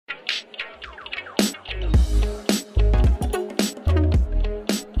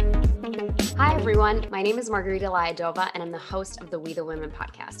everyone. My name is Margarita Lyadova, and I'm the host of the We the Women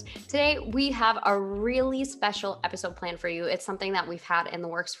podcast. Today, we have a really special episode planned for you. It's something that we've had in the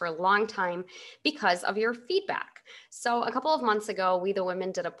works for a long time because of your feedback. So a couple of months ago, We the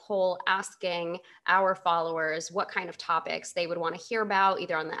Women did a poll asking our followers what kind of topics they would want to hear about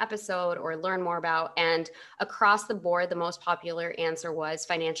either on the episode or learn more about. And across the board, the most popular answer was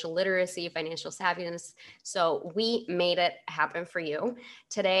financial literacy, financial savviness. So we made it happen for you.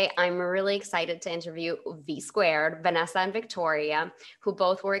 Today, I'm really excited to interview V Squared, Vanessa and Victoria, who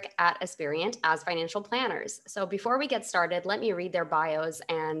both work at Aspirient as financial planners. So before we get started, let me read their bios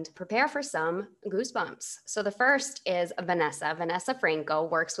and prepare for some goosebumps. So the first is Vanessa. Vanessa Franco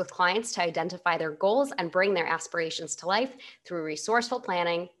works with clients to identify their goals and bring their aspirations to life through resourceful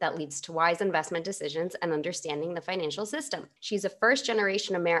planning that leads to wise investment decisions and understanding the financial system. She's a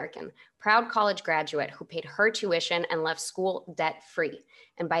first-generation American, proud college graduate who paid her tuition and left school debt-free.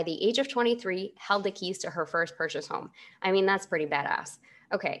 And by the age of 23, held the keys to her first purchase home. I mean, that's pretty badass.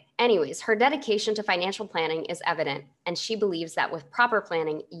 Okay, anyways, her dedication to financial planning is evident, and she believes that with proper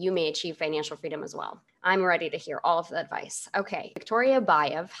planning, you may achieve financial freedom as well. I'm ready to hear all of the advice. Okay, Victoria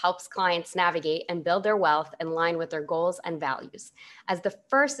Bayev helps clients navigate and build their wealth in line with their goals and values. As the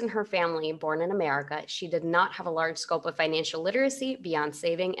first in her family born in America, she did not have a large scope of financial literacy beyond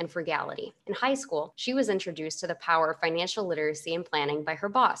saving and frugality. In high school, she was introduced to the power of financial literacy and planning by her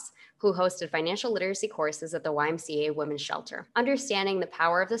boss, who hosted financial literacy courses at the YMCA Women's Shelter. Understanding the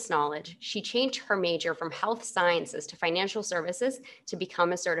power of this knowledge, she changed her major from health sciences to financial services to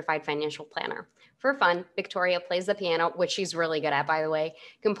become a certified financial planner. For fun, Victoria plays the piano, which she's really good at, by the way,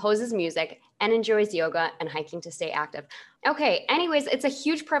 composes music, and enjoys yoga and hiking to stay active. Okay, anyways, it's a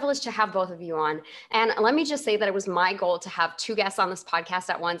huge privilege to have both of you on. And let me just say that it was my goal to have two guests on this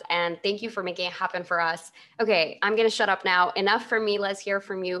podcast at once. And thank you for making it happen for us. Okay, I'm going to shut up now. Enough for me. Let's hear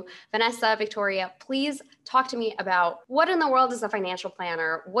from you. Vanessa, Victoria, please talk to me about what in the world is a financial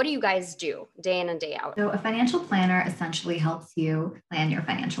planner? What do you guys do day in and day out? So a financial planner essentially helps you plan your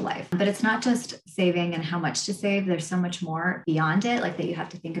financial life, but it's not just saving and how much to save. There's so much more beyond it, like that you have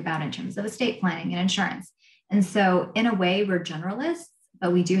to think about in terms of estate planning and insurance. And so in a way, we're generalists,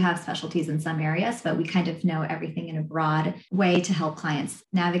 but we do have specialties in some areas, but we kind of know everything in a broad way to help clients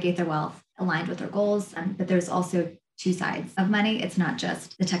navigate their wealth aligned with their goals. But there's also two sides of money. It's not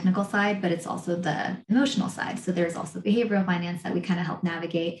just the technical side, but it's also the emotional side. So there's also behavioral finance that we kind of help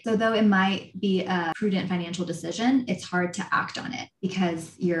navigate. So though it might be a prudent financial decision, it's hard to act on it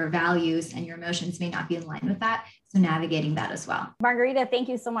because your values and your emotions may not be in line with that. So navigating that as well. Margarita, thank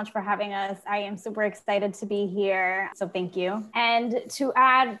you so much for having us. I am super excited to be here. So thank you. And to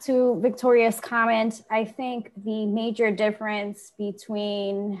add to Victoria's comment, I think the major difference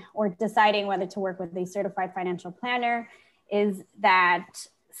between or deciding whether to work with a certified financial planner is that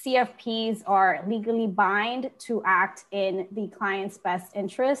CFPs are legally bound to act in the client's best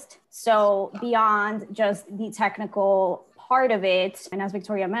interest. So beyond just the technical part of it, and as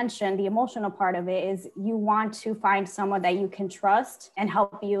Victoria mentioned, the emotional part of it is you want to find someone that you can trust and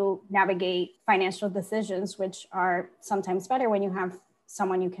help you navigate financial decisions, which are sometimes better when you have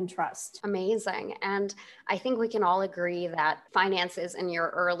someone you can trust. Amazing. And I think we can all agree that finances in your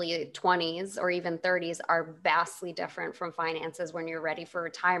early 20s or even 30s are vastly different from finances when you're ready for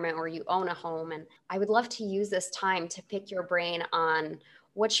retirement or you own a home. And I would love to use this time to pick your brain on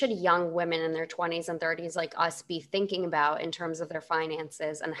what should young women in their 20s and 30s like us be thinking about in terms of their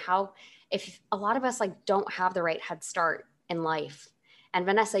finances, and how, if a lot of us don't have the right head start in life. And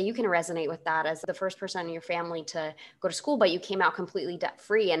Vanessa, you can resonate with that as the first person in your family to go to school, but you came out completely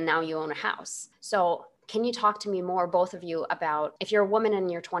debt-free and now you own a house. So can you talk to me more, both of you, about if you're a woman in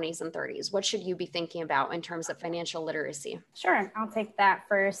your 20s and 30s, what should you be thinking about in terms of financial literacy? Sure, I'll take that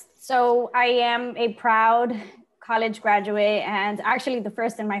first. So I am a proud college graduate and actually the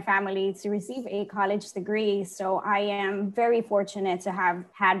first in my family to receive a college degree. So I am very fortunate to have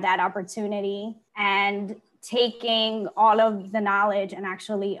had that opportunity and taking all of the knowledge and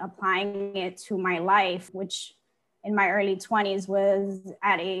actually applying it to my life, which in my early 20s was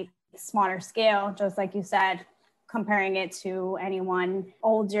at a smaller scale, just like you said, comparing it to anyone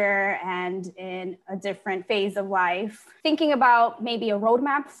older and in a different phase of life. Thinking about maybe a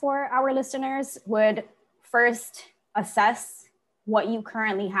roadmap for our listeners would first assess what you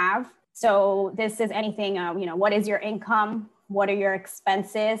currently have. So this is anything, what is your income? What are your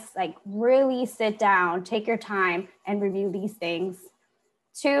expenses? Really sit down, take your time and review these things.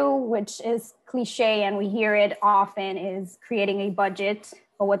 Two, which is cliche and we hear it often, is creating a budget.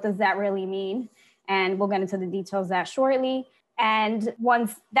 But what does that really mean? And we'll get into the details of that shortly. And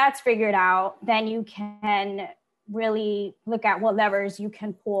once that's figured out, then you can really look at what levers you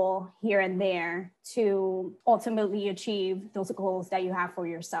can pull here and there to ultimately achieve those goals that you have for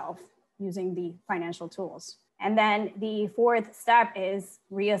yourself using the financial tools. And then the fourth step is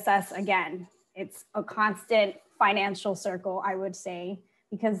reassess again. It's a constant financial circle, I would say,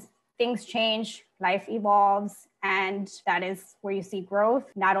 because things change, life evolves, and that is where you see growth,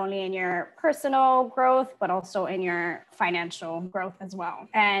 not only in your personal growth, but also in your financial growth as well.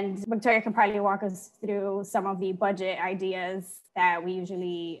 And Victoria can probably walk us through some of the budget ideas that we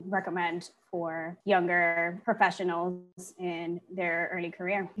usually recommend for younger professionals in their early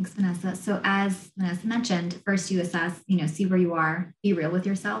career. Thanks, Vanessa. So as Vanessa mentioned, first you assess, see where you are, be real with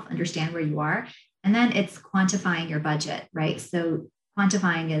yourself, understand where you are. And then it's quantifying your budget, right? So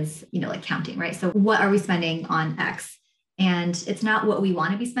quantifying is, like counting, right? So what are we spending on X? And it's not what we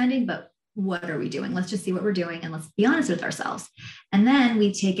want to be spending, but what are we doing? Let's just see what we're doing and let's be honest with ourselves. And then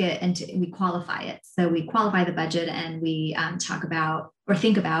we take it and we qualify it. So we qualify the budget and we talk about or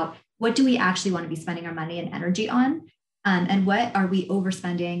think about what do we actually want to be spending our money and energy on? And what are we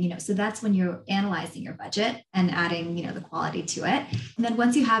overspending? So that's when you're analyzing your budget and adding, the quality to it. And then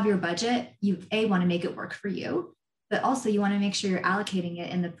once you have your budget, you want to make it work for you, but also you want to make sure you're allocating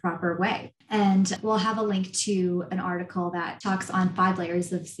it in the proper way. And we'll have a link to an article that talks on 5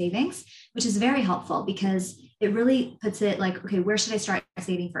 layers of savings, which is very helpful because it really puts it like, okay, where should I start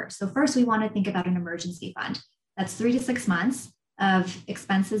saving first? So first we want to think about an emergency fund. That's 3 to 6 months of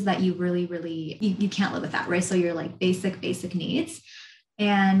expenses that you really, you can't live without, right? So you're like basic needs,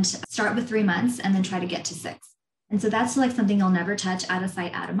 and start with 3 months and then try to get to 6. And so that's like something you'll never touch, out of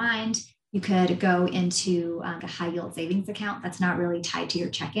sight, out of mind. You could go into a high yield savings account that's not really tied to your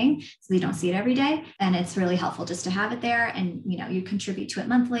checking, so you don't see it every day. And it's really helpful just to have it there, and you contribute to it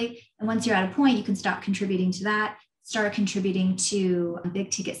monthly. And once you're at a point, you can stop contributing to that, start contributing to big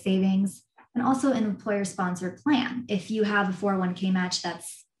ticket savings, and also an employer sponsored plan. If you have a 401k match,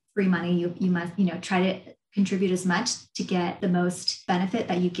 that's free money. You must try to contribute as much to get the most benefit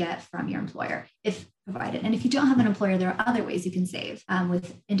that you get from your employer, if provided. And if you don't have an employer, there are other ways you can save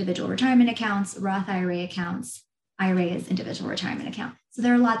with individual retirement accounts, Roth IRA accounts. IRA is individual retirement account. So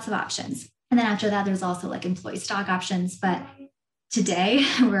there are lots of options. And then after that, there's also like employee stock options. But today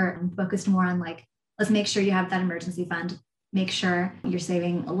we're focused more on let's make sure you have that emergency fund. Make sure you're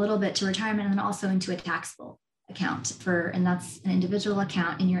saving a little bit to retirement and then also into a taxable account and that's an individual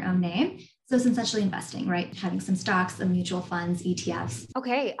account in your own name. So it's essentially investing, right? Having some stocks, some mutual funds, ETFs.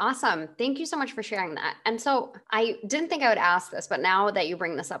 Okay, awesome. Thank you so much for sharing that. And so I didn't think I would ask this, but now that you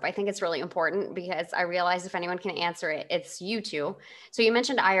bring this up, I think it's really important because I realize if anyone can answer it, it's you two. So you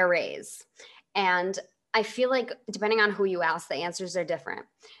mentioned IRAs, and I feel like depending on who you ask, the answers are different.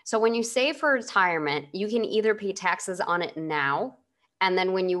 So when you save for retirement, you can either pay taxes on it now, and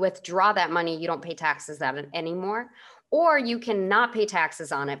then when you withdraw that money, you don't pay taxes on it anymore. Or you can not pay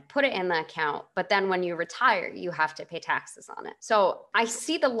taxes on it, put it in the account, but then when you retire, you have to pay taxes on it. So I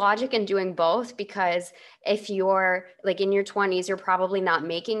see the logic in doing both because if you're like in your 20s, you're probably not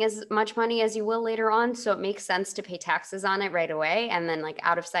making as much money as you will later on. So it makes sense to pay taxes on it right away and then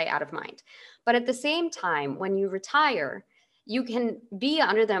out of sight, out of mind. But at the same time, when you retire, you can be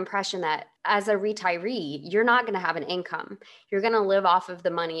under the impression that as a retiree, you're not going to have an income. You're going to live off of the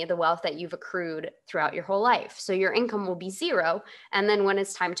money, the wealth that you've accrued throughout your whole life. So your income will be zero. And then when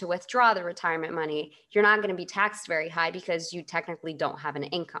it's time to withdraw the retirement money, you're not going to be taxed very high because you technically don't have an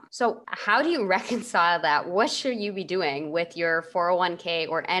income. So how do you reconcile that? What should you be doing with your 401k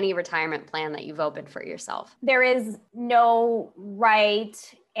or any retirement plan that you've opened for yourself? There is no right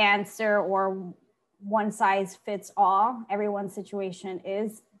answer or one size fits all. Everyone's situation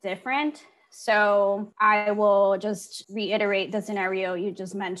is different. So I will just reiterate the scenario you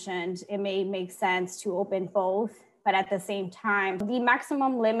just mentioned. It may make sense to open both, but at the same time, the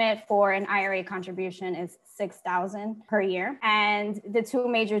maximum limit for an IRA contribution is $6,000 per year. And the two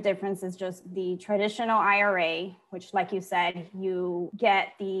major differences, just the traditional IRA, which like you said, you get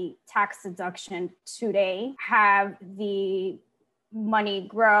the tax deduction today, have the money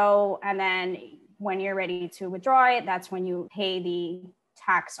grow, and then when you're ready to withdraw it, that's when you pay the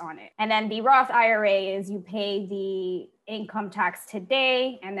tax on it. And then the Roth IRA is you pay the income tax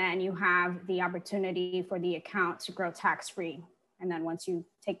today, and then you have the opportunity for the account to grow tax-free. And then once you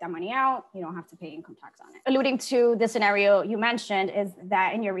take that money out, you don't have to pay income tax on it. Alluding to the scenario you mentioned is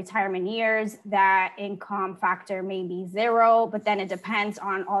that in your retirement years, that income factor may be zero, but then it depends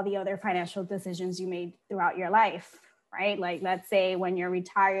on all the other financial decisions you made throughout your life. Right? Like, let's say when you're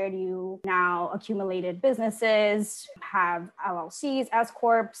retired, you now accumulated businesses, have LLCs, S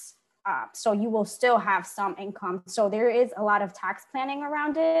Corps. So you will still have some income. So there is a lot of tax planning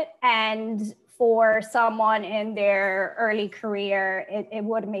around it. And for someone in their early career, it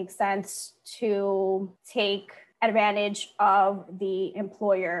would make sense to take advantage of the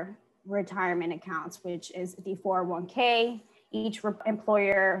employer retirement accounts, which is the 401k. Each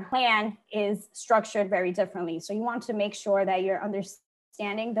employer plan is structured very differently. So you want to make sure that you're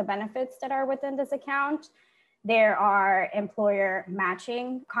understanding the benefits that are within this account. There are employer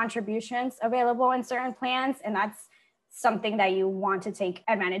matching contributions available in certain plans, and that's something that you want to take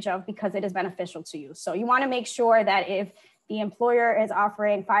advantage of because it is beneficial to you. So you want to make sure that if the employer is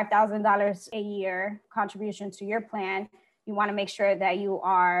offering $5,000 a year contribution to your plan, you want to make sure that you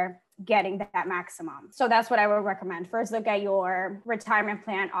are getting that maximum. So that's what I would recommend. First, look at your retirement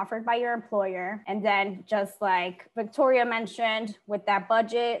plan offered by your employer. And then just like Victoria mentioned, with that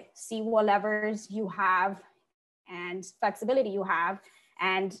budget, see what levers you have and flexibility you have.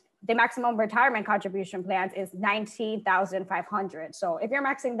 And the maximum retirement contribution plans is $19,500. So if you're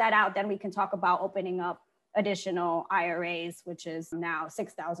maxing that out, then we can talk about opening up additional IRAs, which is now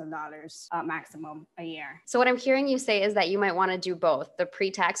 $6,000 maximum a year. So what I'm hearing you say is that you might want to do both the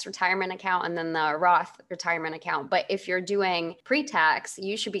pre-tax retirement account and then the Roth retirement account. But if you're doing pre-tax,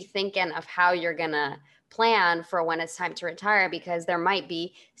 you should be thinking of how you're going to plan for when it's time to retire, because there might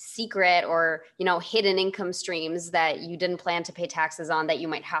be secret or, hidden income streams that you didn't plan to pay taxes on that you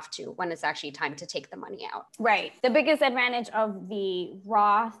might have to when it's actually time to take the money out. Right. The biggest advantage of the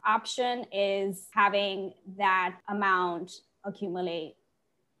Roth option is having that amount accumulate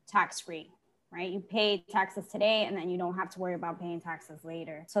tax-free, right? You pay taxes today and then you don't have to worry about paying taxes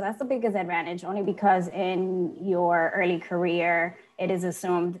later. So that's the biggest advantage, only because in your early career, it is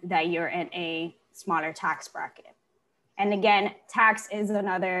assumed that you're in a smaller tax bracket. And again, tax is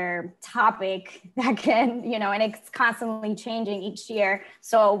another topic that can, and it's constantly changing each year.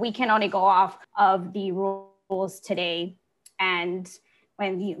 So we can only go off of the rules today. And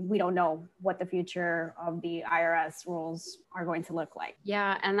when we don't know what the future of the IRS rules are going to look like.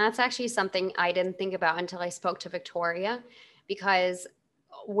 Yeah. And that's actually something I didn't think about until I spoke to Victoria, because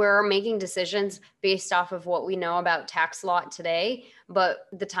we're making decisions based off of what we know about tax law today. But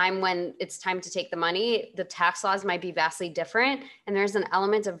the time when it's time to take the money, the tax laws might be vastly different. And there's an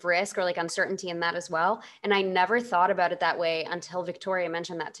element of risk or like uncertainty in that as well. And I never thought about it that way until Victoria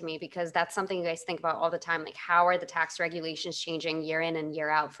mentioned that to me, because that's something you guys think about all the time. Like, how are the tax regulations changing year in and year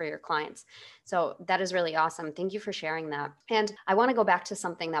out for your clients? So that is really awesome. Thank you for sharing that. And I want to go back to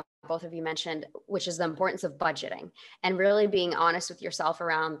something that both of you mentioned, which is the importance of budgeting and really being honest with yourself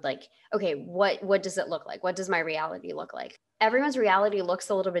around like, okay, what does it look like? What does my reality look like? Everyone's reality looks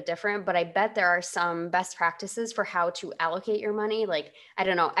a little bit different, but I bet there are some best practices for how to allocate your money. Like, I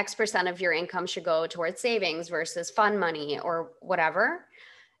don't know, X% of your income should go towards savings versus fund money or whatever.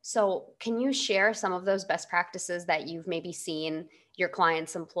 So can you share some of those best practices that you've maybe seen your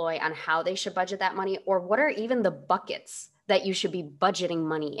clients employ on how they should budget that money? Or what are even the buckets that you should be budgeting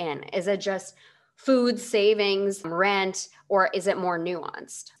money in? Is it just food, savings, rent, or is it more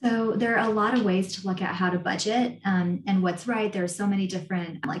nuanced? So there are a lot of ways to look at how to budget and what's right. There are so many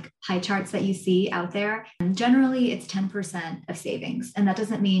different like pie charts that you see out there. And generally, it's 10% of savings. And that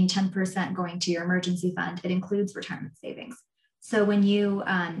doesn't mean 10% going to your emergency fund. It includes retirement savings. So when you,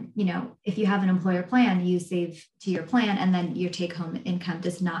 if you have an employer plan, you save to your plan, and then your take-home income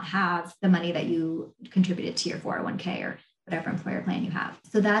does not have the money that you contributed to your 401k or whatever employer plan you have.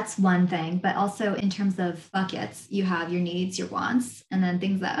 So that's one thing. But also in terms of buckets, you have your needs, your wants, and then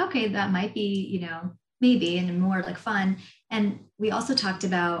things that, okay, that might be, maybe, and more like fun. And we also talked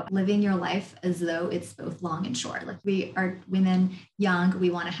about living your life as though it's both long and short. Like, we are women, young,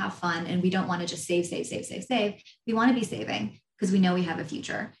 we want to have fun, and we don't want to just save. We want to be saving because we know we have a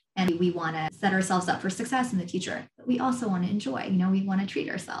future and we want to set ourselves up for success in the future. But we also want to enjoy, we want to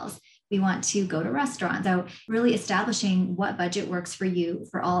treat ourselves. We want to go to restaurants. So really establishing what budget works for you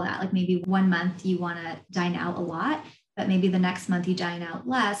for all that. Like, maybe 1 month you want to dine out a lot, but maybe the next month you dine out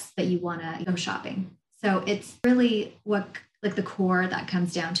less, but you want to go shopping. So it's really the core that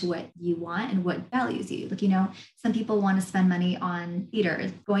comes down to what you want and what values you. Like, some people want to spend money on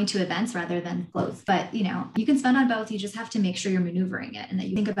theater, going to events rather than clothes. But, you can spend on both. You just have to make sure you're maneuvering it, and that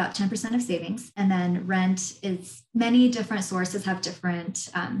you think about 10% of savings. And then rent is, many different sources have different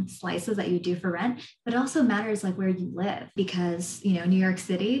slices that you do for rent, but it also matters like where you live, because, New York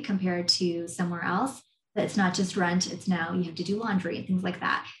City compared to somewhere else, that it's not just rent, it's now you have to do laundry and things like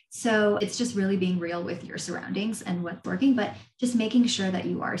that. So it's just really being real with your surroundings and what's working, but just making sure that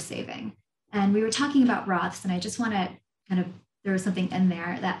you are saving. And we were talking about Roths, and I just want to kind of, there was something in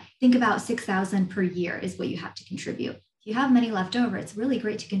there that think about $6,000 per year is what you have to contribute. If you have money left over, it's really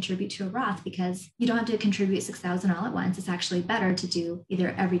great to contribute to a Roth because you don't have to contribute 6,000 all at once. It's actually better to do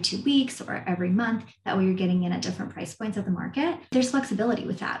either every 2 weeks or every month. That way you're getting in at different price points of the market. There's flexibility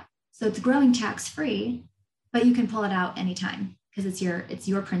with that. So it's growing tax-free, but you can pull it out anytime because it's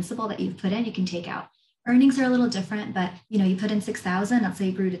your principal that you've put in, you can take out. Earnings are a little different, but you put in 6,000, let's say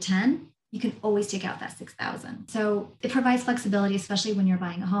you grew to 10, you can always take out that 6,000. So it provides flexibility, especially when you're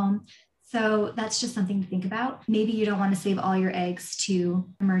buying a home. So that's just something to think about. Maybe you don't want to save all your eggs to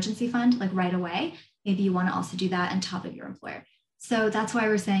emergency fund like right away. Maybe you want to also do that on top of your employer. So that's why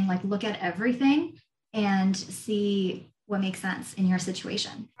we're saying like look at everything and see what makes sense in your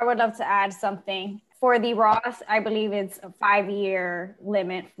situation. I would love to add something. For the Roth, I believe it's a 5-year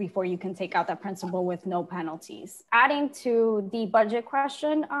limit before you can take out that principal with no penalties. Adding to the budget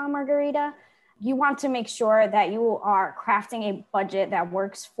question, Margarita, you want to make sure that you are crafting a budget that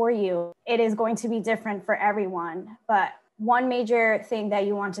works for you. It is going to be different for everyone, but one major thing that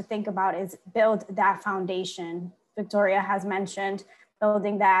you want to think about is build that foundation. Victoria has mentioned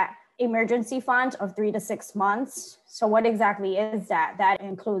building that emergency fund of 3 to 6 months. So what exactly is that? That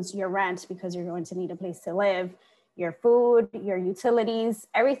includes your rent because you're going to need a place to live, your food, your utilities,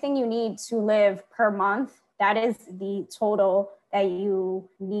 everything you need to live per month. That is the total that you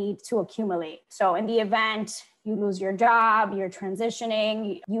need to accumulate. So in the event you lose your job, you're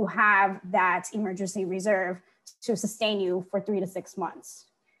transitioning, you have that emergency reserve to sustain you for 3 to 6 months.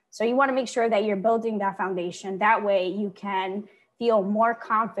 So you want to make sure that you're building that foundation. That way you can feel more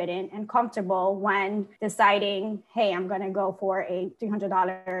confident and comfortable when deciding, hey, I'm going to go for a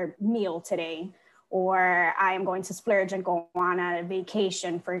 $300 meal today, or I am going to splurge and go on a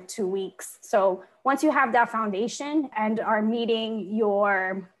vacation for 2 weeks. So once you have that foundation and are meeting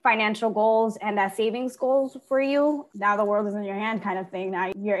your financial goals and that savings goals for you, now the world is in your hand kind of thing.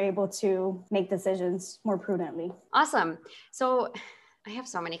 Now you're able to make decisions more prudently. Awesome. So I have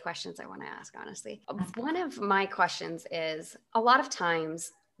so many questions I want to ask, honestly. One of my questions is a lot of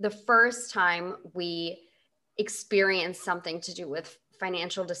times the first time we experience something to do with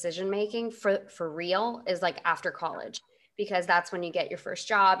financial decision making for real is like after college, because that's when you get your first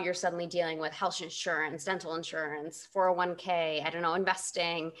job. You're suddenly dealing with health insurance, dental insurance, 401k, I don't know,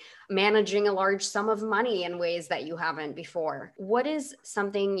 investing, managing a large sum of money in ways that you haven't before. What is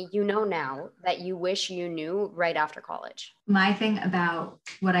something you know now that you wish you knew right after college? My thing about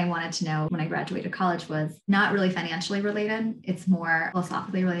what I wanted to know when I graduated college was not really financially related. It's more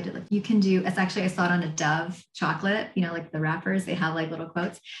philosophically related. Like you can do, it's actually, I saw it on a Dove chocolate, like the wrappers, they have like little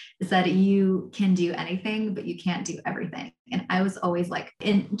quotes. It said, you can do anything, but you can't do everything. And I was always like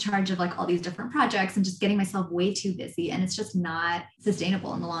in charge of like all these different projects and just getting myself way too busy. And it's just not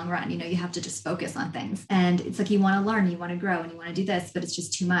sustainable in the long run. You have to just focus on things. And it's like, you want to learn, you want to grow, and you want to do this, but it's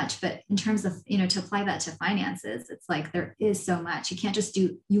just too much. But in terms of, to apply that to finances, it's like, there is so much.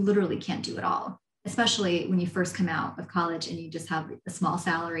 You literally can't do it all, especially when you first come out of college and you just have a small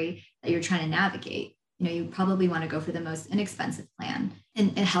salary that you're trying to navigate. You probably want to go for the most inexpensive plan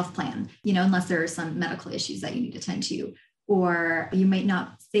and a health plan, unless there are some medical issues that you need to tend to, or you might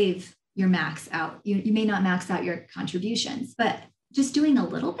not save your max out. You may not max out your contributions, but just doing a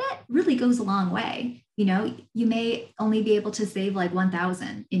little bit really goes a long way. You may only be able to save like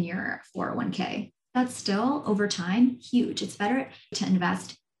 1,000 in your 401k. That's still over time huge. It's better to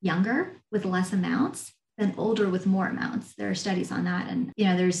invest younger with less amounts than older with more amounts. There are studies on that, and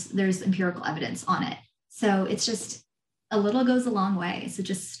there's empirical evidence on it. So it's just a little goes a long way. So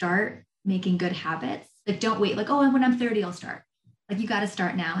just start making good habits. Like don't wait like, oh, when I'm 30, I'll start. Like you got to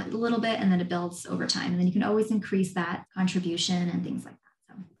start now a little bit, and then it builds over time. And then you can always increase that contribution and things like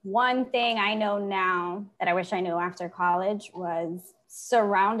that. So one thing I know now that I wish I knew after college was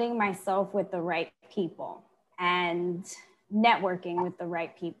surrounding myself with the right people and networking with the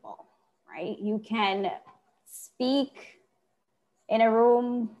right people, right? You can speak in a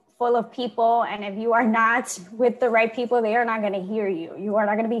room full of people, and if you are not with the right people, they are not going to hear you. You are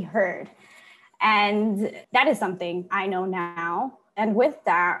not going to be heard. And that is something I know now. And with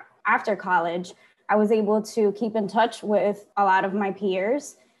that, after college, I was able to keep in touch with a lot of my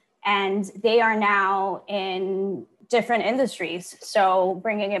peers, and they are now in different industries. So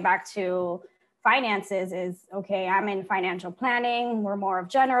bringing it back to finances is, okay, I'm in financial planning. We're more of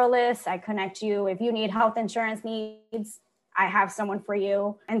generalists. I connect you. If you need health insurance needs, I have someone for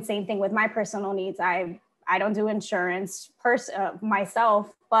you. And same thing with my personal needs. I don't do insurance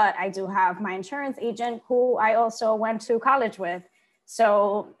myself, but I do have my insurance agent who I also went to college with.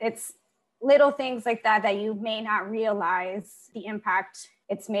 So it's little things like that you may not realize the impact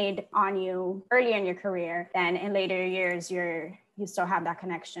it's made on you early in your career. Then in later years, you're you still have that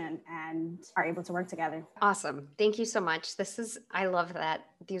connection and are able to work together. Awesome. Thank you so much. I love that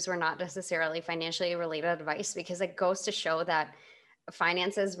these were not necessarily financially related advice, because it goes to show that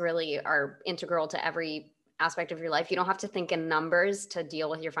finances really are integral to every aspect of your life. You don't have to think in numbers to deal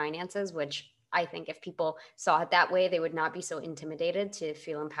with your finances, which I think if people saw it that way, they would not be so intimidated to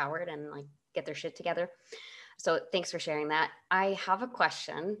feel empowered and like get their shit together. So thanks for sharing that. I have a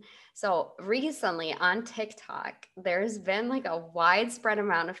question. So recently on TikTok, there's been like a widespread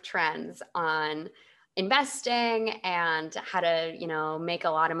amount of trends on investing and how to, make a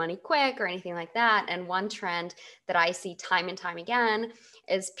lot of money quick or anything like that. And one trend that I see time and time again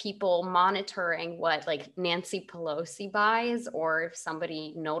is people monitoring what like Nancy Pelosi buys, or if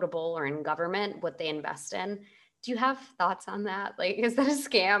somebody notable or in government, what they invest in. Do you have thoughts on that? Like, is that a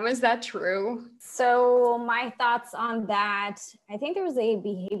scam? Is that true? So my thoughts on that, I think there was a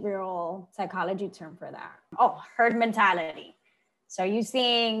behavioral psychology term for that. Oh, herd mentality. So you're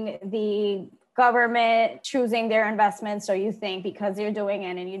seeing the government choosing their investments. So you think because you're doing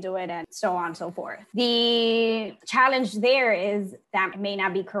it and you do it and so on and so forth. The challenge there is that may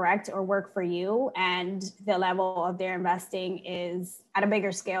not be correct or work for you. And the level of their investing is at a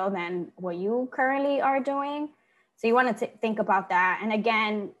bigger scale than what you currently are doing. So you want to think about that. And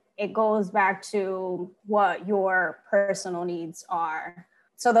again, it goes back to what your personal needs are.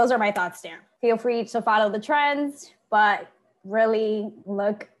 So those are my thoughts there. Feel free to follow the trends, but really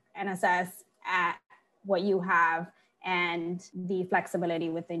look and assess at what you have and the flexibility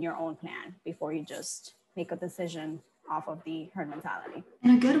within your own plan before you just make a decision off of the herd mentality.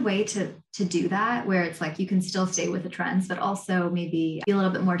 And a good way to do that, where it's like you can still stay with the trends, but also maybe be a little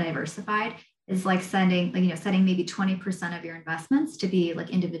bit more diversified, is like setting maybe 20% of your investments to be like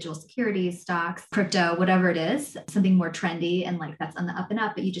individual securities, stocks, crypto, whatever it is, something more trendy and like that's on the up and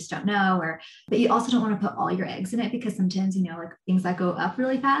up, but you just don't know. But you also don't want to put all your eggs in it, because sometimes, like things that go up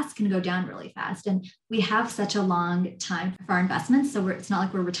really fast can go down really fast. And we have such a long time for our investments. So it's not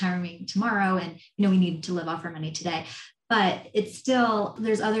like we're retiring tomorrow and, we need to live off our money today. But it's still,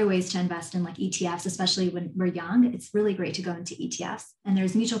 there's other ways to invest in like ETFs, especially when we're young. It's really great to go into ETFs. And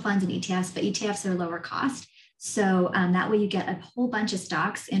there's mutual funds and ETFs, but ETFs are lower cost. So that way you get a whole bunch of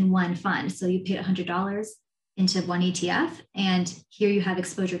stocks in one fund. So you paid $100 into one ETF, and here you have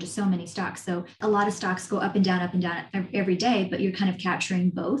exposure to so many stocks. So a lot of stocks go up and down every day, but you're kind of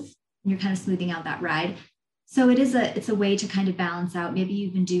capturing both and you're kind of smoothing out that ride. So it's a way to kind of balance out. Maybe you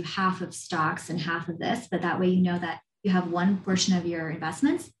even do half of stocks and half of this, but that way you know that you have one portion of your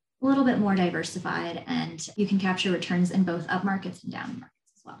investments a little bit more diversified, and you can capture returns in both up markets and down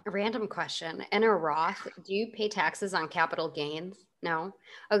markets as well. A random question. In a Roth, do you pay taxes on capital gains? No?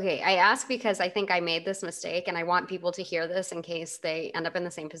 Okay, I ask because I think I made this mistake and I want people to hear this in case they end up in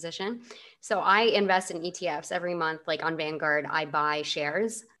the same position. So I invest in ETFs every month, like on Vanguard, I buy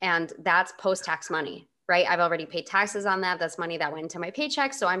shares, and that's post-tax money. Right? I've already paid taxes on that. That's money that went into my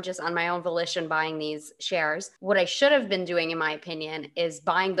paycheck. So I'm just on my own volition buying these shares. What I should have been doing, in my opinion, is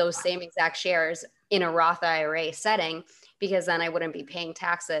buying those same exact shares in a Roth IRA setting, because then I wouldn't be paying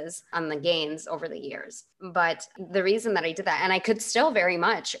taxes on the gains over the years. But the reason that I did that, and I could still very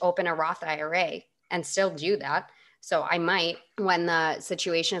much open a Roth IRA and still do that. So I might when the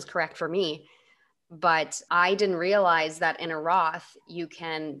situation is correct for me. But I didn't realize that in a Roth, you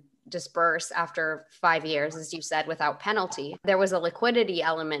can disperse after 5 years, as you said, without penalty. There was a liquidity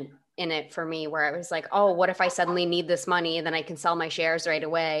element in it for me where I was like, oh, what if I suddenly need this money? And then I can sell my shares right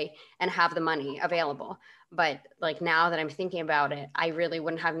away and have the money available. But like now that I'm thinking about it, I really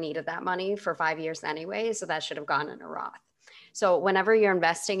wouldn't have needed that money for 5 years anyway. So that should have gone in a Roth. So whenever you're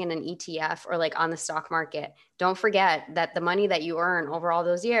investing in an ETF or like on the stock market, don't forget that the money that you earn over all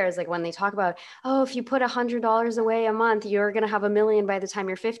those years, like when they talk about, oh, if you put $100 away a month, you're going to have $1 million by the time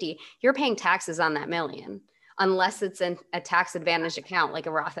you're 50, you're paying taxes on that $1 million, unless it's in a tax advantage account like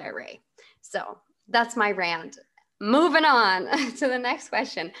a Roth IRA. So that's my rant. Moving on to the next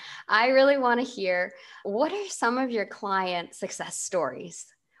question. I really want to hear, what are some of your client success stories?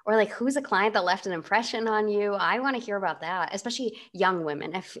 Or like, who's a client that left an impression on you? I want to hear about that, especially young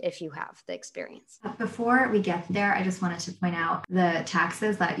women, if you have the experience. Before we get there, I just wanted to point out the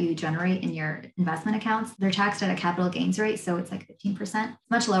taxes that you generate in your investment accounts. They're taxed at a capital gains rate. So it's like 15%,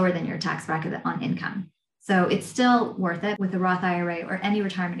 much lower than your tax bracket on income. So it's still worth it. With a Roth IRA or any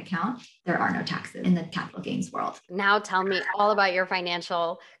retirement account, there are no taxes in the capital gains world. Now tell me all about your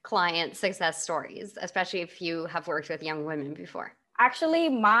financial client success stories, especially if you have worked with young women before. Actually,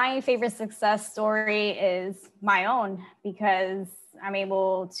 my favorite success story is my own, because I'm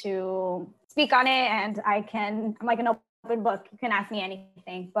able to speak on it and I'm like an open book. You can ask me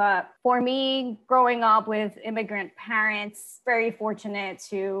anything. But for me, growing up with immigrant parents, very fortunate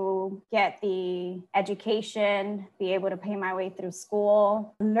to get the education, be able to pay my way through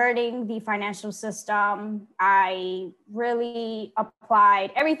school, learning the financial system. I really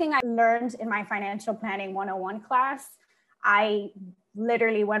applied everything I learned in my financial planning 101 class. I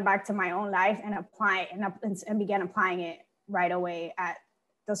literally went back to my own life and began applying it right away at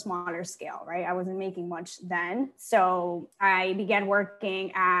the smaller scale, right? I wasn't making much then. So I began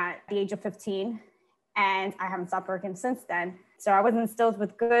working at the age of 15 and I haven't stopped working since then. So I was instilled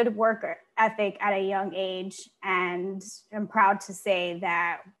with good work ethic at a young age, and I'm proud to say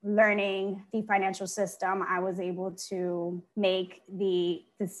that learning the financial system, I was able to make the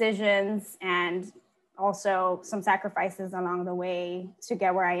decisions and also some sacrifices along the way to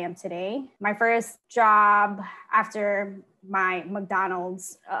get where I am today. My first job after my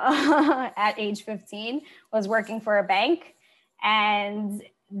McDonald's at age 15 was working for a bank. And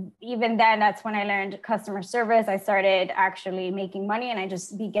even then, that's when I learned customer service. I started actually making money and I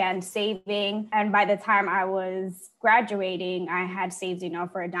just began saving. And by the time I was graduating, I had saved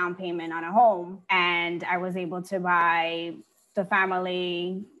enough for a down payment on a home. And I was able to buy the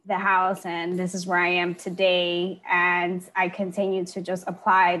family, the house, and this is where I am today. And I continue to just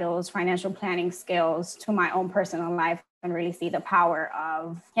apply those financial planning skills to my own personal life and really see the power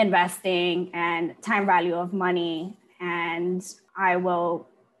of investing and time value of money. And I will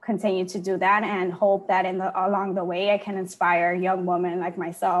continue to do that and hope that along the way, I can inspire young women like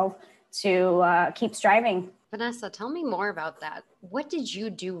myself to keep striving. Vanessa, tell me more about that. What did you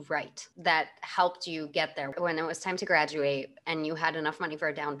do right that helped you get there when it was time to graduate and you had enough money for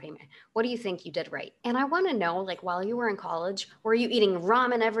a down payment? What do you think you did right? And I want to know, like, while you were in college, were you eating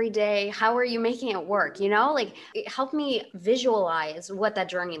ramen every day? How were you making it work? You know, like, it helped me visualize what that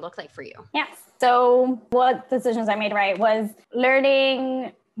journey looked like for you. Yes. So what decisions I made right was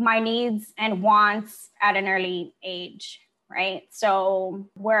learning my needs and wants at an early age. Right. So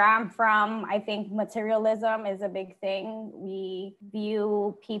where I'm from, I think materialism is a big thing. We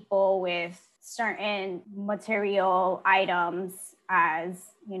view people with certain material items as,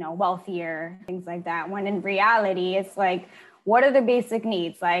 wealthier, things like that. When in reality, it's like, what are the basic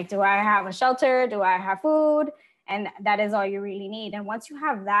needs? Like, do I have a shelter? Do I have food? And that is all you really need. And once you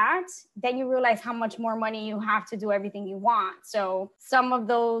have that, then you realize how much more money you have to do everything you want. So some of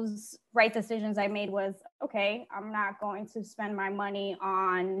those right decisions I made was, okay, I'm not going to spend my money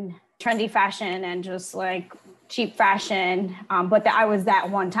on trendy fashion and just like cheap fashion. But I was that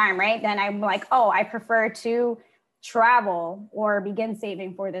one time, right? Then I'm like, oh, I prefer to travel or begin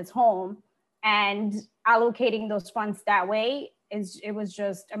saving for this home, and allocating those funds that way. It was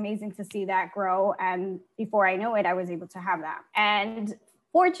just amazing to see that grow. And before I knew it, I was able to have that. And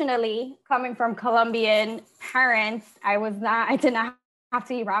fortunately, coming from Colombian parents, I did not have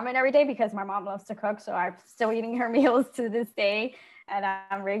to eat ramen every day because my mom loves to cook. So I'm still eating her meals to this day. And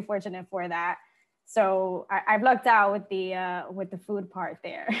I'm very fortunate for that. So I've lucked out with the food part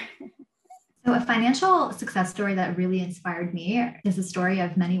there. So a financial success story that really inspired me is the story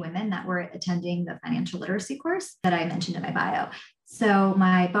of many women that were attending the financial literacy course that I mentioned in my bio. So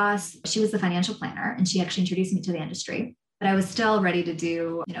my boss, she was the financial planner, and she actually introduced me to the industry, but I was still ready to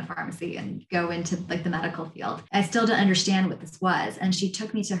do, pharmacy and go into like the medical field. I still didn't understand what this was. And she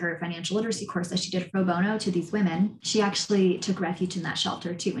took me to her financial literacy course that she did pro bono to these women. She actually took refuge in that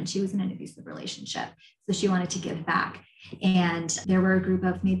shelter too when she was in an abusive relationship. So she wanted to give back. And there were a group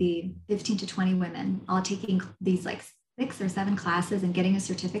of maybe 15 to 20 women all taking these like 6 or 7 classes and getting a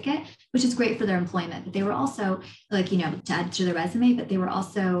certificate, which is great for their employment. But they were also to add to their resume, but they were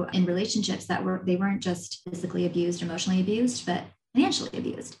also in relationships they weren't just physically abused, emotionally abused, but financially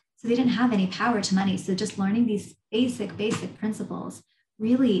abused. So they didn't have any power to money. So just learning these basic principles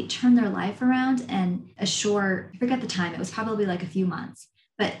really turned their life around and I forget the time, it was probably like a few months.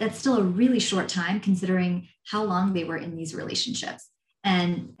 But that's still a really short time considering how long they were in these relationships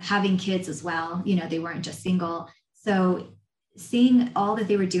and having kids as well. They weren't just single. So seeing all that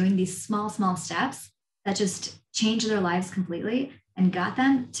they were doing, these small steps that just changed their lives completely and got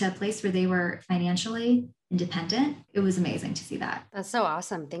them to a place where they were financially independent. It was amazing to see that. That's so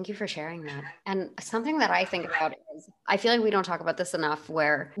awesome. Thank you for sharing that. And something that I think about is, I feel like we don't talk about this enough,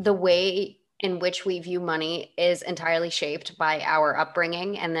 where the way in which we view money is entirely shaped by our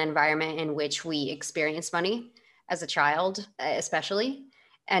upbringing and the environment in which we experience money as a child, especially.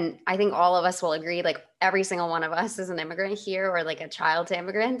 And I think all of us will agree, like every single one of us is an immigrant here or like a child to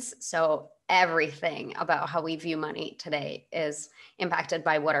immigrants. So everything about how we view money today is impacted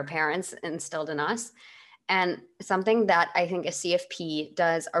by what our parents instilled in us. And something that I think a CFP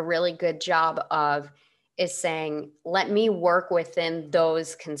does a really good job of is saying, let me work within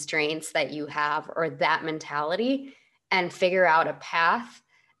those constraints that you have or that mentality and figure out a path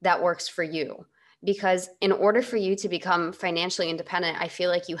that works for you. Because in order for you to become financially independent, I feel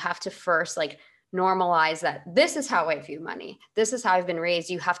like you have to first like normalize that this is how I view money. This is how I've been raised.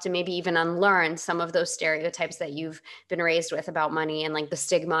 You have to maybe even unlearn some of those stereotypes that you've been raised with about money and like the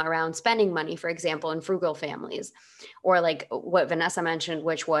stigma around spending money, for example, in frugal families, or like what Vanessa mentioned,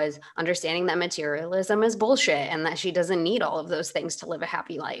 which was understanding that materialism is bullshit and that she doesn't need all of those things to live a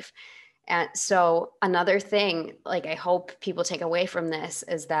happy life. And so another thing, like I hope people take away from this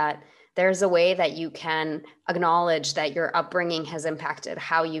is that there's a way that you can acknowledge that your upbringing has impacted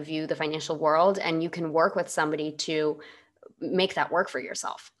how you view the financial world, and you can work with somebody to make that work for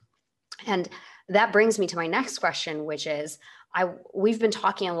yourself. And that brings me to my next question, which is, we've been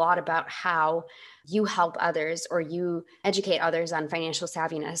talking a lot about how you help others or you educate others on financial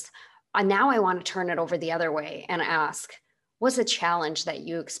savviness. And now I want to turn it over the other way and ask, what's a challenge that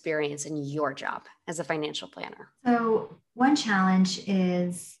you experience in your job as a financial planner? So one challenge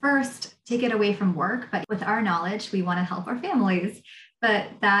is first, take it away from work, but with our knowledge, we want to help our families. But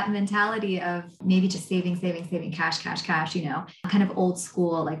that mentality of maybe just saving cash, kind of old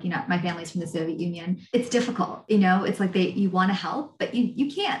school, like, my family's from the Soviet Union. It's difficult, it's like you want to help, but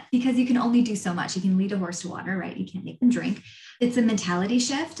you can't, because you can only do so much. You can lead a horse to water, right? You can't make them drink. It's a mentality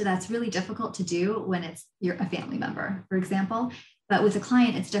shift that's really difficult to do when you're a family member, for example. But with a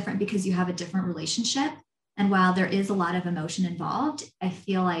client, it's different because you have a different relationship. And while there is a lot of emotion involved, I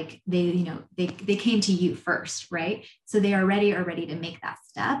feel like they came to you first, right? So they are ready to make that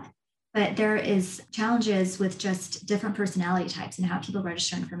step. But there is challenges with just different personality types and how people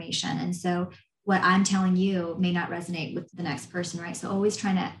register information. And so what I'm telling you may not resonate with the next person, right? So always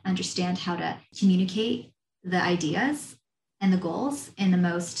trying to understand how to communicate the ideas and the goals in the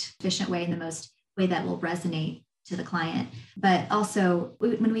most efficient way, in the most way that will resonate to the client. But also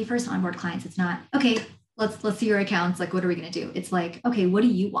when we first onboard clients, it's not, okay, let's see your accounts. Like, what are we going to do? It's like, okay, what do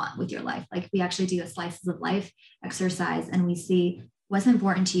you want with your life? Like, we actually do a slices of life exercise and we see what's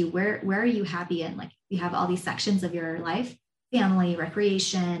important to you. Where are you happy in? Like, we have all these sections of your life: family,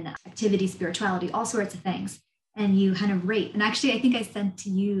 recreation, activity, spirituality, all sorts of things. And you kind of rate. And actually, I think I sent to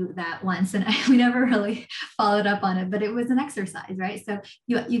you that once and we never really followed up on it, but it was an exercise, right? So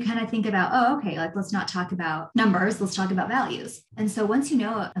you kind of think about, oh, okay, like, let's not talk about numbers, let's talk about values. And so once you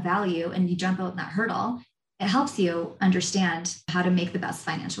know a value and you jump out that hurdle, it helps you understand how to make the best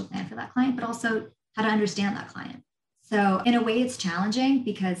financial plan for that client, but also how to understand that client. So in a way, it's challenging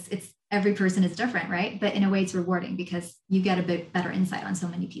because every person is different, right? But in a way, it's rewarding because you get a bit better insight on so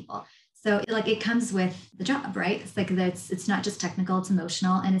many people. So like, it comes with the job, right? It's like it's not just technical, it's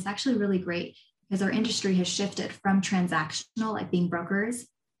emotional. And it's actually really great because our industry has shifted from transactional, like being brokers,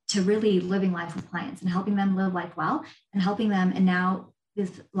 to really living life with clients and helping them live life well and helping them. And now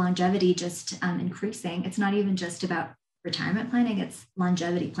with longevity just increasing, it's not even just about retirement planning, it's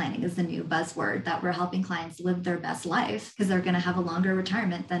longevity planning is the new buzzword that we're helping clients live their best life because they're going to have a longer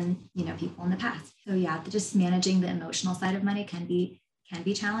retirement than, people in the past. So yeah, just managing the emotional side of money can be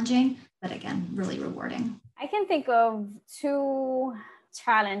challenging, but again, really rewarding. I can think of two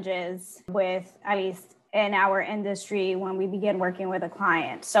challenges with, at least in our industry, when we begin working with a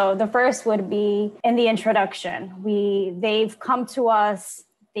client. So the first would be in the introduction. They've come to us,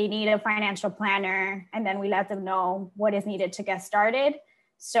 they need a financial planner, and then we let them know what is needed to get started.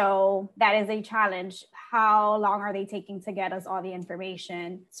 So that is a challenge. How long are they taking to get us all the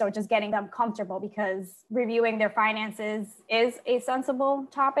information? So just getting them comfortable, because reviewing their finances is a sensible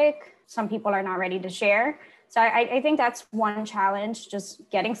topic. Some people are not ready to share. So I think that's one challenge, just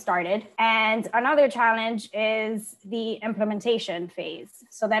getting started. And another challenge is the implementation phase.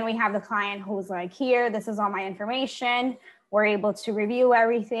 So then we have the client who's like, here, this is all my information. We're able to review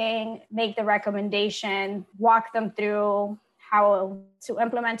everything, make the recommendation, walk them through how to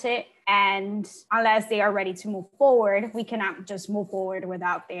implement it. And unless they are ready to move forward, we cannot just move forward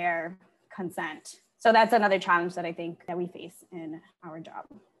without their consent. So that's another challenge that I think that we face in our job.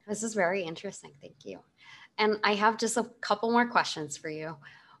 This is very interesting. Thank you. And I have just a couple more questions for you.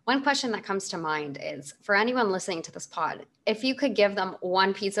 One question that comes to mind is, for anyone listening to this pod, if you could give them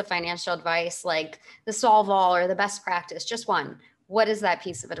one piece of financial advice, like the solve all or the best practice, just one, what is that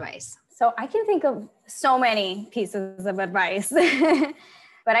piece of advice? So I can think of so many pieces of advice,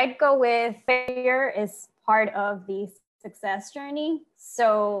 but I'd go with failure is part of the success journey.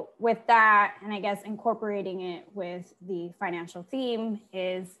 So with that, and I guess incorporating it with the financial theme,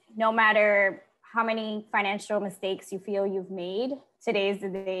 is no matter how many financial mistakes you feel you've made, today's the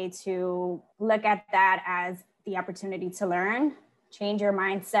day to look at that as the opportunity to learn change your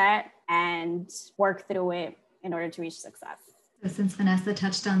mindset and work through it in order to reach success. So since Vanessa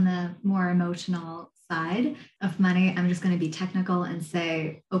touched on the more emotional side of money, I'm just going to be technical and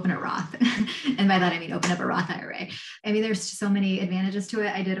say open a Roth. And by that, I mean open up a Roth IRA. I mean, there's so many advantages to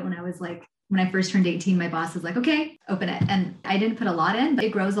it. I did it when I first turned 18, my boss was like, okay, open it. And I didn't put a lot in, but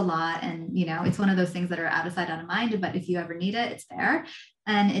it grows a lot. And, it's one of those things that are out of sight, out of mind, but if you ever need it, it's there.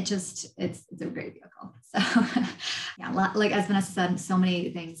 And it's a great vehicle. So yeah, like as Vanessa said, so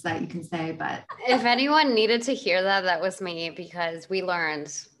many things that you can say, but. If anyone needed to hear that, that was me, because we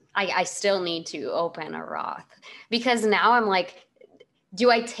learned I still need to open a Roth, because now I'm like, do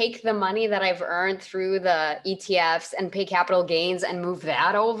I take the money that I've earned through the ETFs and pay capital gains and move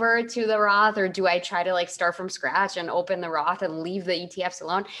that over to the Roth? Or do I try to start from scratch and open the Roth and leave the ETFs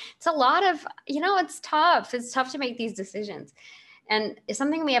alone? It's a lot of, it's tough. It's tough to make these decisions. And it's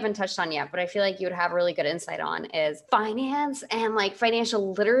something we haven't touched on yet, but I feel like you would have really good insight on is finance and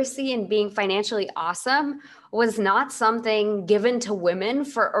financial literacy, and being financially awesome was not something given to women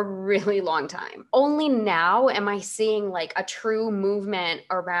for a really long time. Only now am I seeing a true movement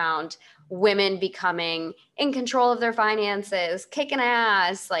around women becoming in control of their finances, kicking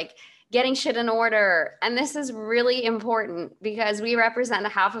ass, getting shit in order. And this is really important because we represent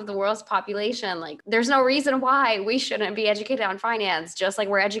half of the world's population. There's no reason why we shouldn't be educated on finance, just like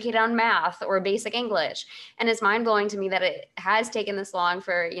we're educated on math or basic English. And it's mind blowing to me that it has taken this long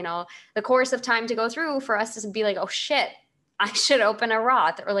for, the course of time to go through for us to be like, oh shit, I should open a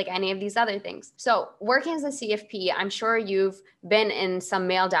Roth or any of these other things. So working as a CFP, I'm sure you've been in some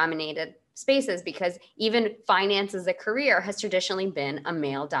male dominated spaces, because even finance as a career has traditionally been a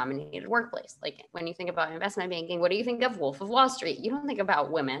male dominated workplace. When you think about investment banking, what do you think of Wolf of Wall Street? You don't think about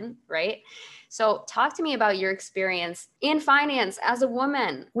women, right? So talk to me about your experience in finance as a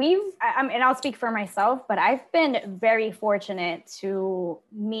woman. And I'll speak for myself, but I've been very fortunate to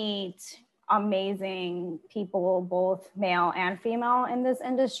meet amazing people, both male and female, in this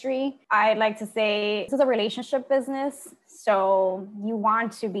industry. I'd like to say this is a relationship business. So you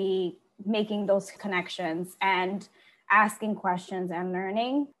want to be making those connections and asking questions and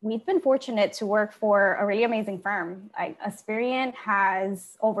learning. We've been fortunate to work for a really amazing firm. Aspirian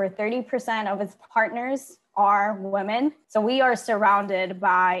has over 30% of its partners are women. So we are surrounded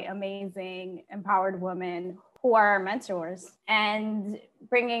by amazing, empowered women who are our mentors. And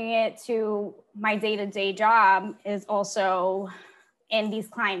bringing it to my day-to-day job is also in these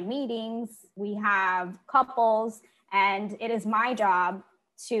client meetings, we have couples, and it is my job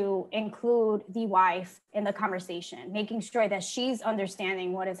to include the wife in the conversation, making sure that she's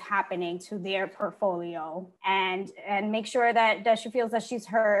understanding what is happening to their portfolio, and make sure that she feels that she's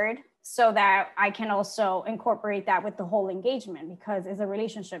heard, so that I can also incorporate that with the whole engagement, because it's a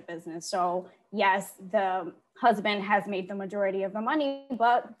relationship business. So yes, the husband has made the majority of the money,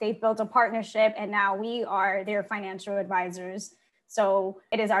 but they've built a partnership, and now we are their financial advisors. So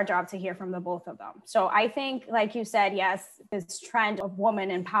it is our job to hear from the both of them. So I think, like you said, yes, this trend of woman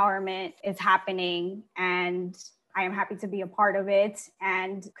empowerment is happening, and I am happy to be a part of it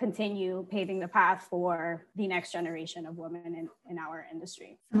and continue paving the path for the next generation of women in our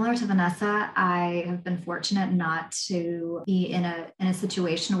industry. Similar to Vanessa, I have been fortunate not to be in a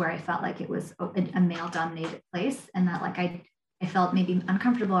situation where I felt like it was a male-dominated place, and that I felt maybe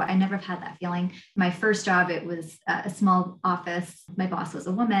uncomfortable. I never have had that feeling. My first job, it was a small office. My boss was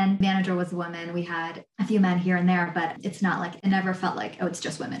a woman, manager was a woman. We had a few men here and there, but it's not it never felt like, oh, it's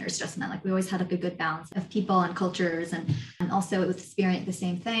just women or it's just men. We always had a good balance of people and cultures. And also with Aspirian, the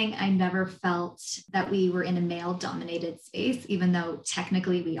same thing. I never felt that we were in a male dominated space, even though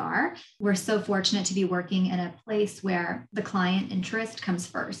technically we are. We're so fortunate to be working in a place where the client interest comes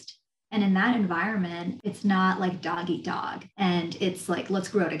first. And in that environment, it's not like dog eat dog. And it's let's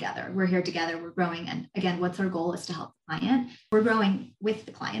grow together. We're here together. We're growing. And again, what's our goal is to help the client. We're growing with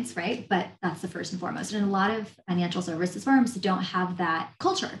the clients, right? But that's the first and foremost. And a lot of financial services firms don't have that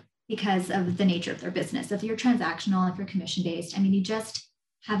culture because of the nature of their business. If you're transactional, if you're commission-based, you just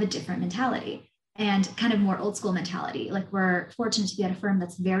have a different mentality and kind of more old school mentality. We're fortunate to be at a firm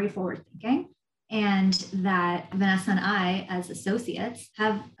that's very forward thinking, and that Vanessa and I, as associates,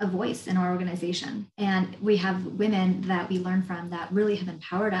 have a voice in our organization. And we have women that we learn from that really have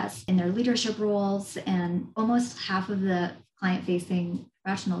empowered us in their leadership roles. And almost half of the client-facing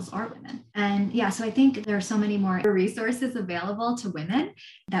professionals are women. And yeah, so I think there are so many more resources available to women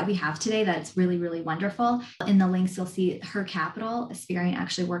that we have today that's really, really wonderful. In the links, you'll see Her Capital. Aspirian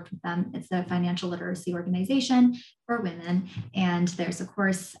actually worked with them. It's a financial literacy organization for women. And there's a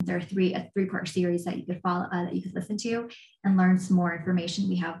course, there are a three-part series that you could follow, that you could listen to and learn some more information.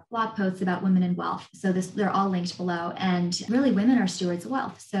 We have blog posts about women in wealth. So they're all linked below. And really, women are stewards of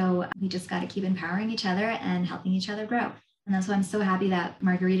wealth. So we just got to keep empowering each other and helping each other grow. And that's why I'm so happy that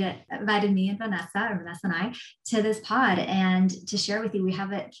Margarita invited me and Vanessa and I to this pod and to share with you. We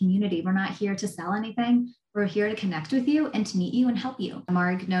have a community. We're not here to sell anything. We're here to connect with you and to meet you and help you.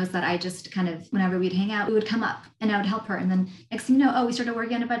 Marg knows that I just kind of, whenever we'd hang out, we would come up and I would help her. And then next thing you know, we started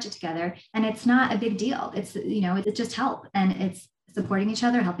working on a budget together. And it's not a big deal. It's, it's just help. And it's supporting each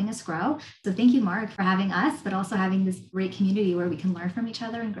other, helping us grow. So thank you, Marg, for having us, but also having this great community where we can learn from each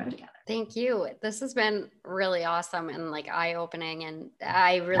other and grow together. Thank you. This has been really awesome and like eye-opening, and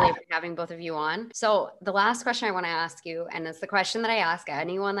I really appreciate having both of you on. So the last question I want to ask you, and it's the question that I ask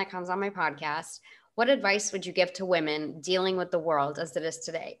anyone that comes on my podcast: what advice would you give to women dealing with the world as it is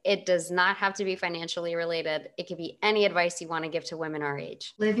today? It does not have to be financially related. It could be any advice you want to give to women our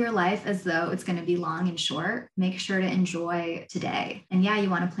age. Live your life as though it's going to be long and short. Make sure to enjoy today. And yeah, you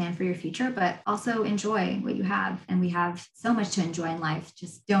want to plan for your future, but also enjoy what you have. And we have so much to enjoy in life.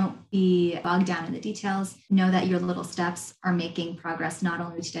 Just don't be bogged down in the details. Know that your little steps are making progress, not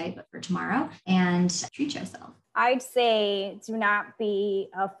only today, but for tomorrow, and treat yourself. I'd say do not be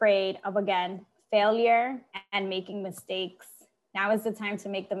afraid of, again, failure and making mistakes. Now is the time to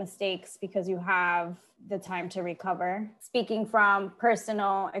make the mistakes because you have the time to recover. Speaking from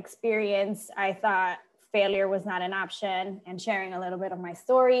personal experience, I thought failure was not an option. And sharing a little bit of my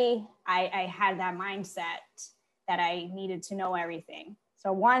story, I had that mindset that I needed to know everything.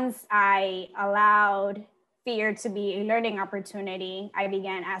 So once I allowed fear to be a learning opportunity, I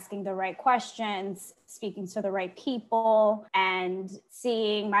began asking the right questions, speaking to the right people, and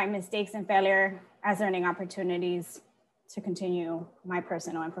seeing my mistakes and failure as learning opportunities to continue my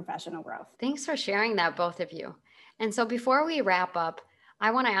personal and professional growth. Thanks for sharing that, both of you. And so before we wrap up, I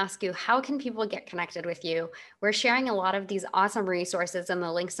want to ask you, how can people get connected with you? We're sharing a lot of these awesome resources in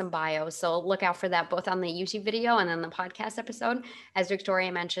the links in bio. So look out for that both on the YouTube video and then the podcast episode. As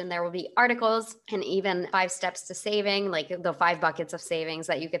Victoria mentioned, there will be articles and even 5 steps to saving, like the 5 buckets of savings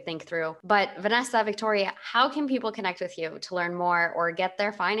that you could think through. But Vanessa, Victoria, how can people connect with you to learn more or get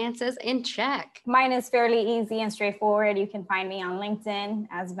their finances in check? Mine is fairly easy and straightforward. You can find me on LinkedIn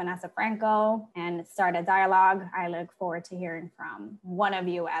as Vanessa Franco and start a dialogue. I look forward to hearing from one of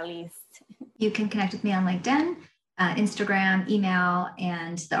you at least. You can connect with me on LinkedIn, Instagram, email,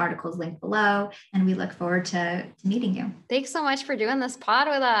 and the articles linked below. And we look forward to meeting you. Thanks so much for doing this pod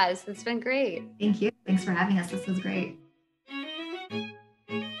with us. It's been great. Thank you. Thanks for having us. This was great.